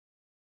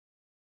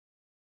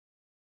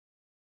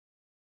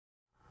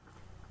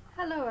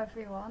Hello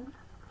everyone,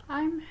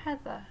 I'm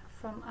Heather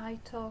from I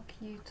Talk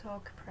You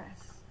Talk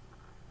Press.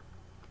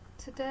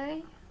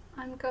 Today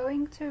I'm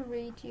going to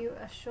read you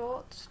a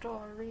short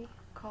story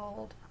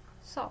called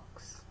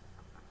Socks.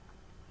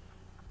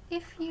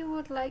 If you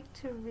would like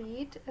to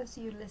read as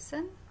you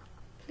listen,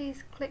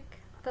 please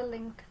click the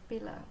link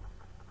below.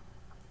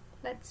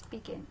 Let's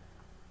begin.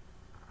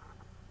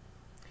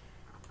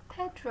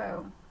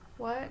 Pedro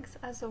works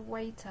as a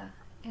waiter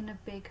in a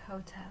big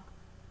hotel.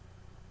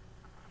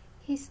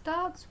 He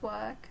starts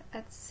work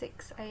at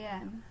 6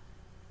 a.m.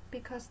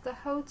 because the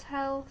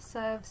hotel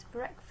serves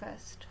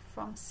breakfast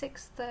from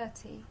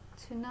 6:30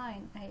 to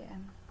 9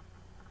 a.m.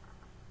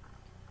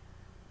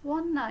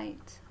 One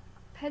night,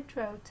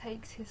 Pedro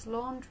takes his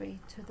laundry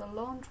to the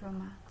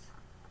laundromat.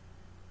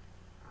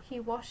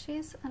 He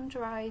washes and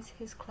dries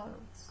his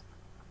clothes.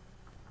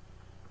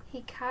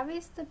 He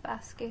carries the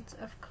basket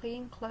of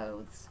clean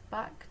clothes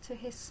back to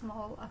his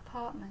small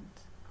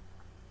apartment.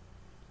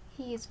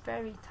 He is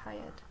very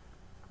tired.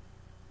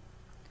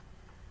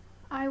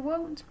 I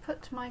won't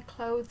put my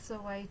clothes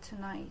away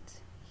tonight,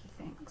 he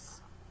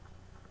thinks.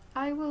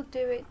 I will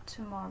do it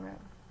tomorrow.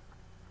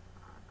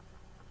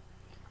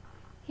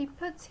 He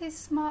puts his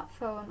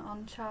smartphone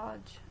on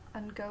charge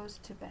and goes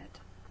to bed.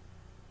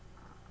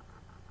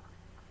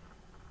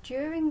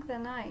 During the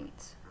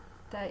night,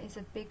 there is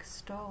a big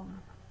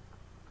storm.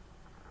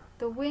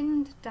 The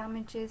wind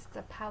damages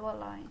the power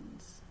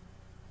lines.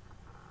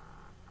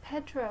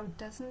 Pedro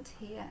doesn't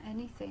hear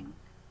anything.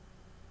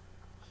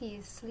 He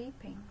is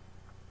sleeping.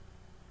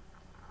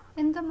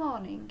 In the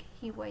morning,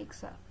 he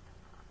wakes up.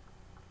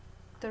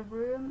 The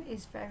room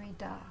is very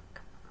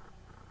dark.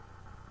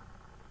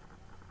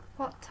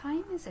 What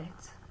time is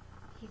it?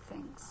 He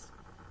thinks.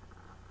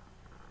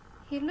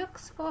 He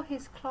looks for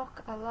his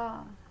clock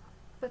alarm,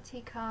 but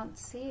he can't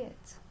see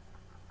it.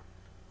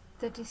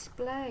 The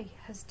display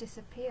has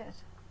disappeared.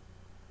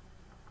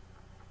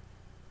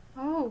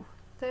 Oh,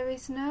 there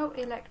is no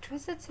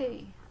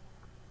electricity.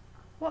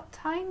 What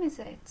time is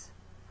it?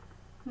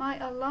 My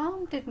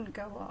alarm didn't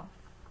go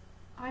off.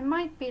 I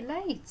might be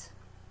late.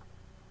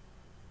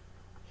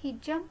 He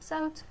jumps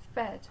out of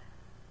bed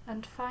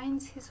and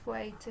finds his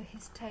way to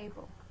his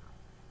table.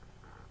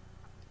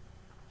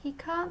 He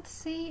can't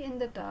see in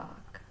the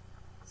dark,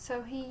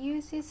 so he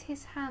uses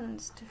his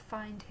hands to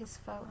find his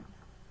phone.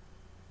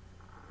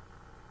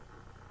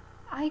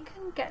 I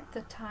can get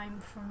the time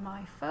from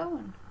my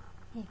phone,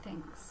 he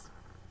thinks.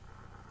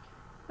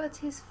 But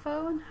his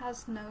phone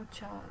has no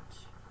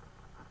charge.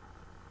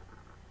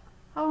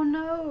 Oh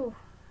no!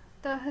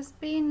 There has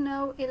been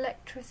no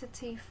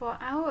electricity for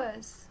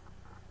hours.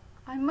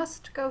 I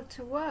must go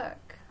to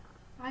work.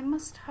 I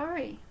must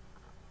hurry.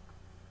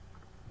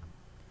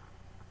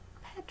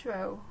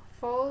 Pedro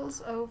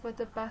falls over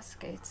the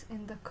basket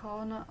in the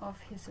corner of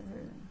his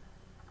room.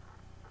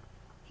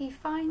 He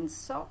finds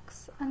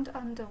socks and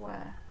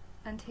underwear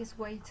and his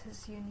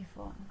waiter's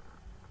uniform.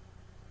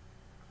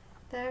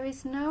 There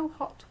is no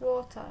hot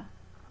water,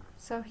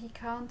 so he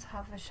can't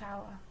have a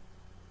shower.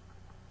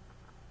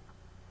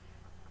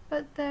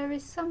 But there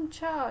is some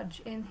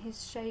charge in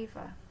his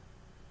shaver,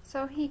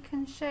 so he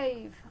can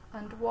shave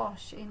and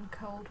wash in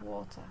cold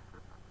water.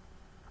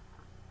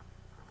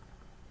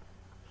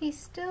 He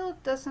still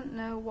doesn't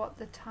know what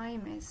the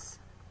time is,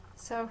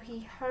 so he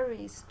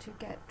hurries to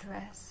get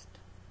dressed.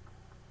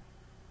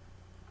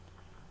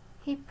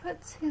 He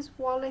puts his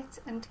wallet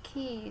and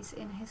keys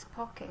in his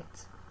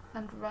pocket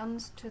and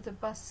runs to the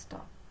bus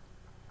stop.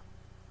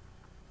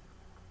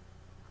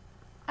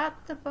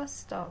 At the bus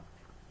stop,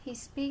 he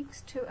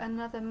speaks to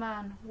another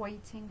man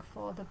waiting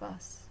for the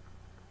bus.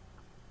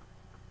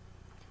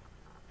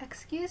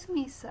 Excuse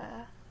me,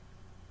 sir.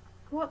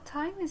 What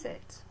time is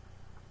it?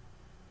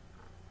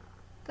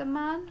 The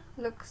man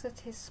looks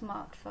at his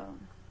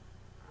smartphone.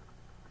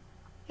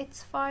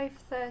 It's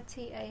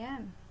 5:30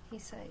 a.m., he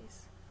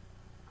says.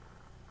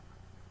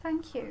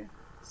 Thank you,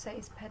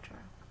 says Pedro.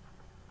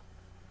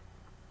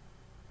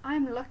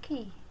 I'm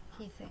lucky,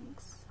 he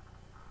thinks.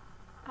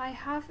 I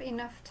have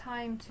enough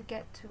time to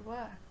get to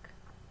work.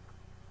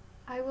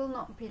 I will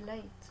not be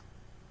late.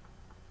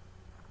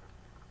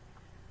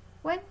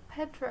 When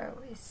Pedro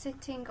is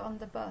sitting on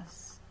the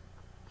bus,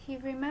 he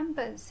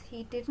remembers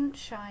he didn't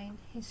shine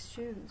his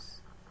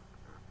shoes.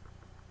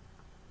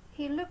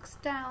 He looks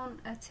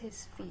down at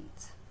his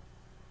feet.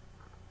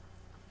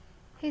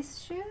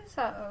 His shoes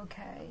are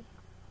okay,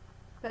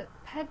 but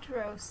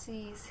Pedro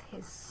sees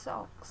his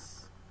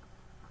socks.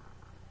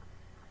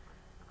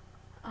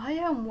 I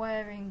am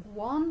wearing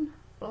one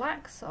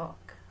black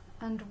sock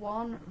and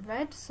one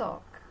red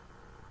sock.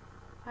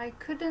 I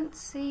couldn't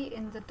see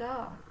in the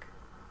dark.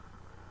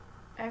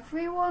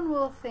 Everyone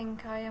will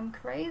think I am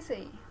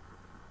crazy.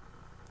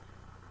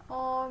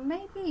 Or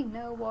maybe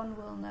no one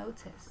will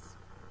notice.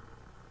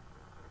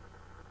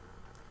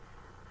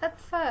 At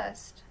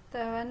first,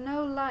 there are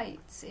no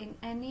lights in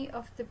any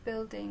of the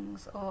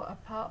buildings or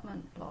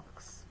apartment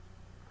blocks.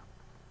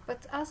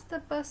 But as the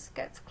bus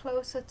gets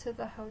closer to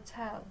the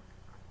hotel,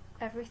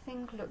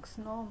 everything looks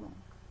normal.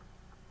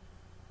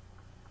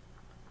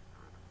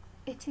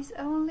 It It is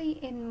only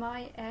in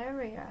my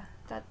area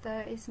that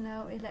there is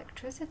no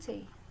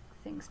electricity,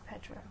 thinks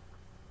Pedro.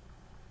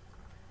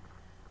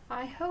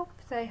 I hope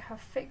they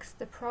have fixed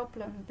the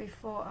problem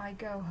before I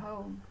go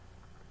home.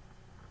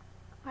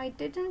 I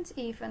didn't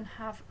even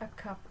have a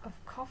cup of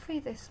coffee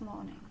this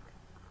morning.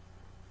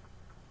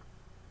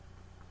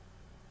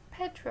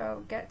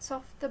 Pedro gets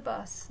off the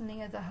bus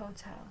near the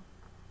hotel.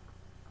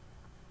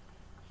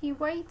 He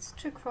waits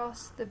to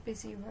cross the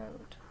busy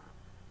road.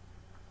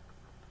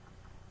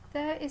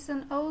 There is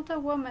an older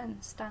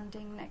woman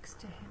standing next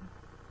to him.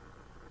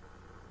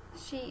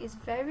 She is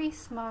very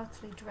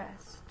smartly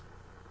dressed.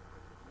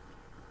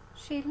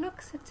 She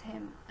looks at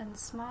him and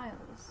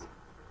smiles.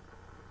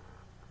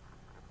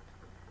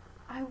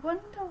 I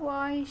wonder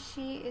why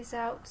she is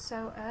out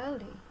so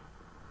early.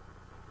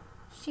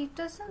 She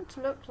doesn't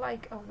look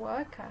like a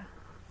worker,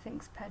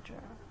 thinks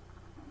Pedro.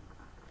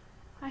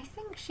 I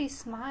think she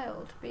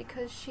smiled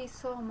because she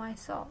saw my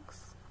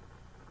socks.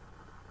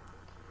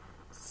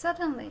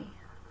 Suddenly,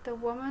 the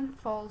woman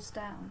falls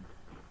down.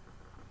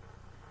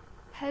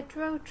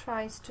 Pedro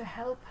tries to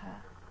help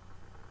her.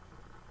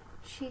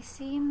 She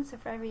seems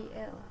very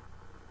ill.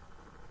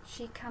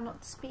 She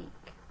cannot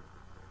speak.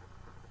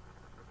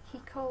 He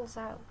calls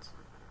out,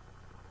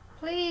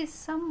 "Please,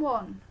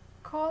 someone,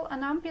 call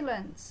an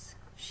ambulance.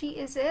 She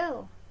is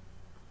ill."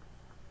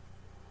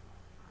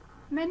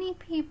 Many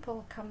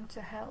people come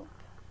to help,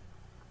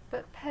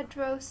 but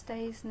Pedro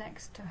stays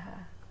next to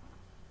her.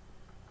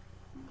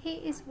 He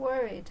is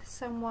worried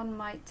someone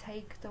might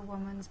take the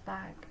woman's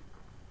bag.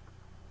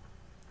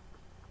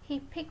 He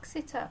picks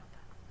it up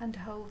and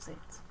holds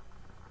it.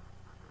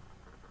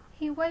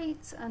 He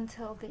waits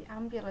until the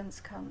ambulance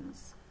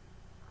comes.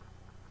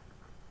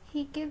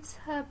 He gives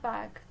her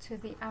bag to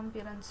the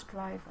ambulance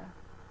driver.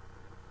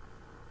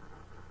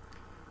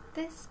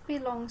 "This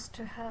belongs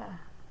to her.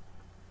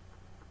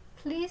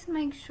 Please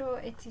make sure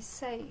it is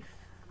safe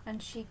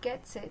and she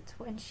gets it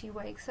when she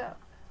wakes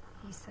up,"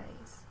 he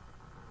says.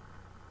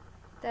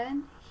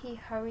 Then he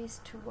hurries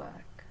to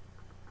work.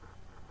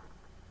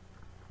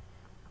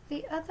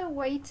 The other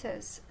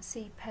waiters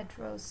see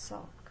Pedro's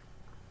sock.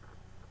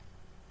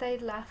 They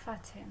laugh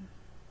at him.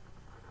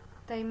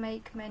 They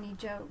make many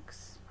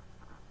jokes.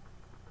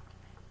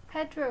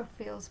 Pedro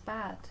feels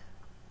bad,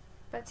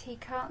 but he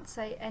can't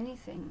say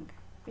anything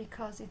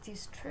because it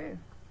is true.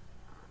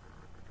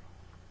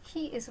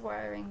 He is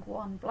wearing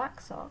one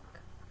black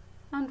sock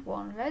and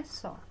one red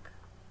sock.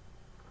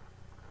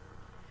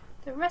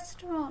 The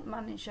restaurant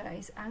manager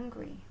is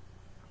angry.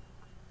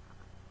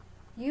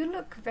 "You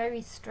look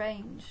very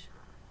strange.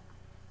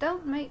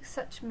 Don't make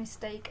such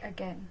mistake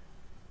again."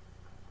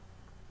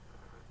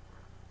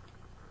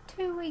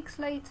 2 weeks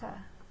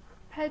later,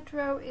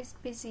 Pedro is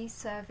busy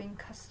serving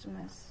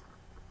customers.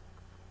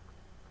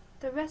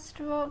 The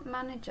restaurant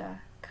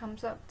manager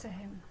comes up to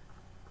him.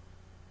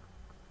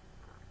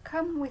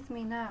 "Come with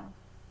me now."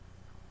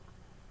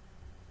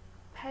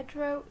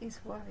 Pedro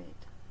is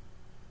worried.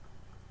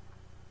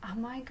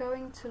 Am I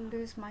going to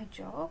lose my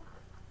job?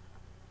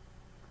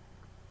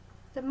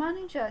 The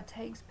manager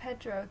takes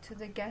Pedro to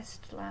the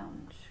guest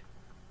lounge.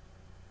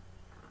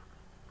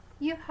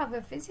 "You have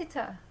a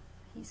visitor,"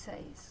 he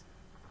says.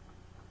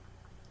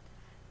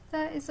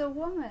 There is a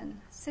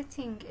woman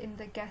sitting in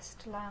the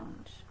guest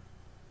lounge.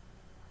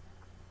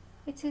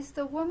 It is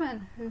the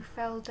woman who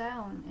fell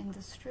down in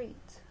the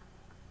street.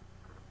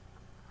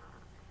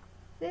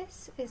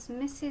 "This is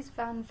Mrs.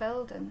 Van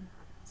Velden,"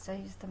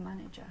 says the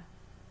manager.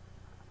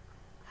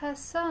 "Her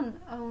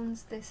son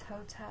owns this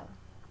hotel.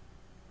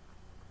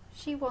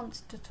 She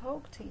wants to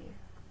talk to you."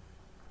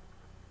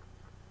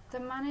 The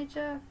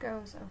manager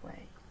goes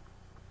away.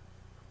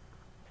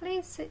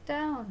 "Please sit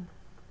down,"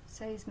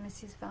 says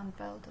Mrs. Van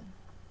Velden.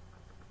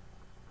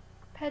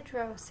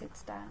 Pedro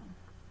sits down.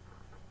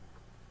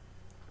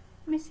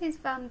 Mrs.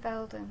 Van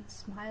Velden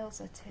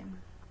smiles at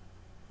him.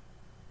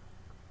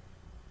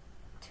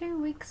 2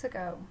 weeks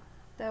ago,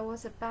 there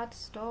was a bad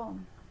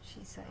storm,"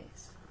 she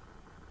says.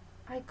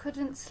 "I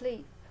couldn't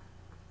sleep.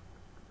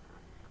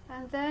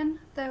 And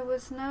then there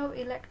was no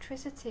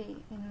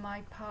electricity in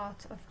my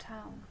part of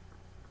town.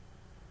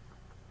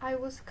 I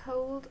was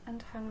cold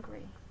and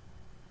hungry.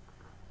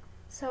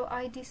 So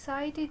I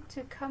decided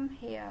to come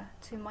here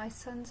to my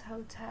son's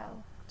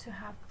hotel to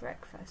have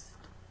breakfast.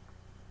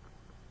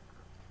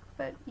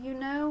 But you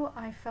know,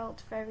 I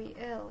felt very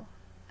ill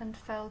and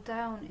fell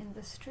down in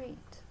the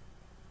street.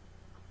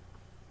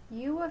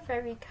 You were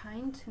very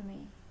kind to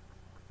me.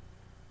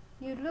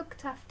 You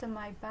looked after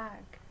my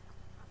bag.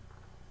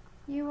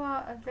 You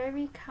are a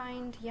very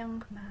kind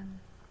young man."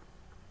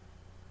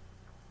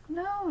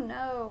 "No,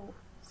 no,"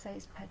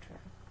 says Pedro.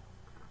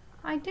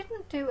 "I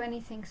didn't do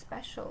anything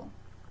special.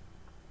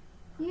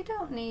 You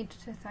don't need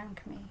to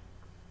thank me."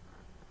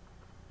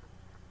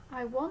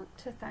 "I want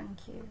to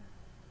thank you,"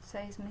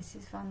 says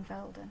Mrs. Van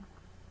Velden.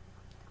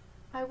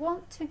 "I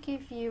want to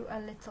give you a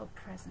little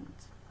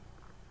present."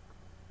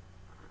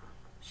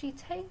 She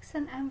takes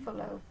an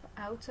envelope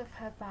out of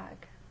her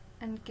bag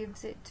and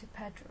gives it to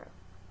Pedro.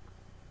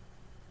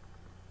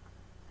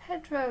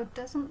 Pedro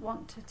doesn't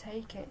want to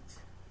take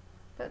it,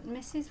 but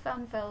Mrs.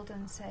 Van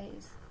Velden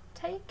says,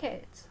 "Take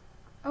it,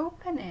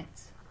 open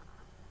it."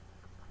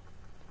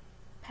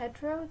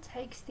 Pedro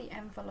takes the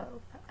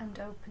envelope and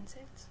opens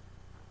it.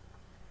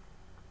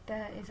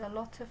 There is a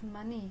lot of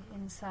money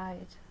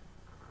inside.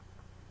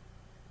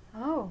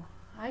 "Oh,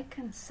 I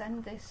can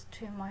send this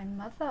to my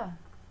mother,"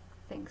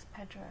 thinks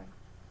Pedro.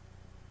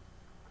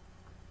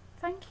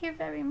 "Thank you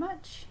very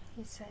much,"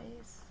 he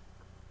says.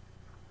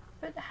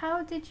 "But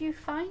how did you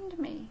find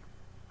me?"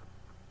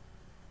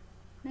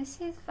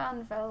 Mrs.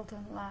 Van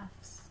Velden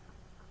laughs.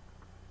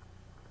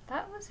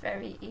 "That was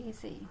very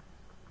easy.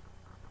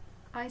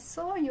 I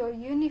saw your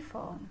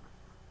uniform,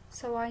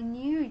 so I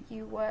knew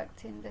you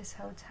worked in this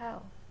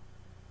hotel.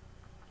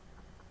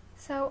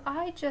 So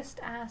I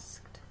just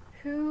asked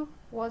who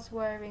was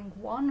wearing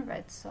one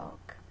red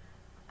sock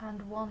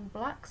and one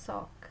black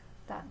sock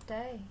that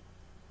day."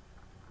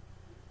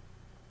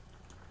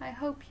 I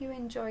hope you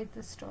enjoyed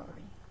the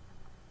story.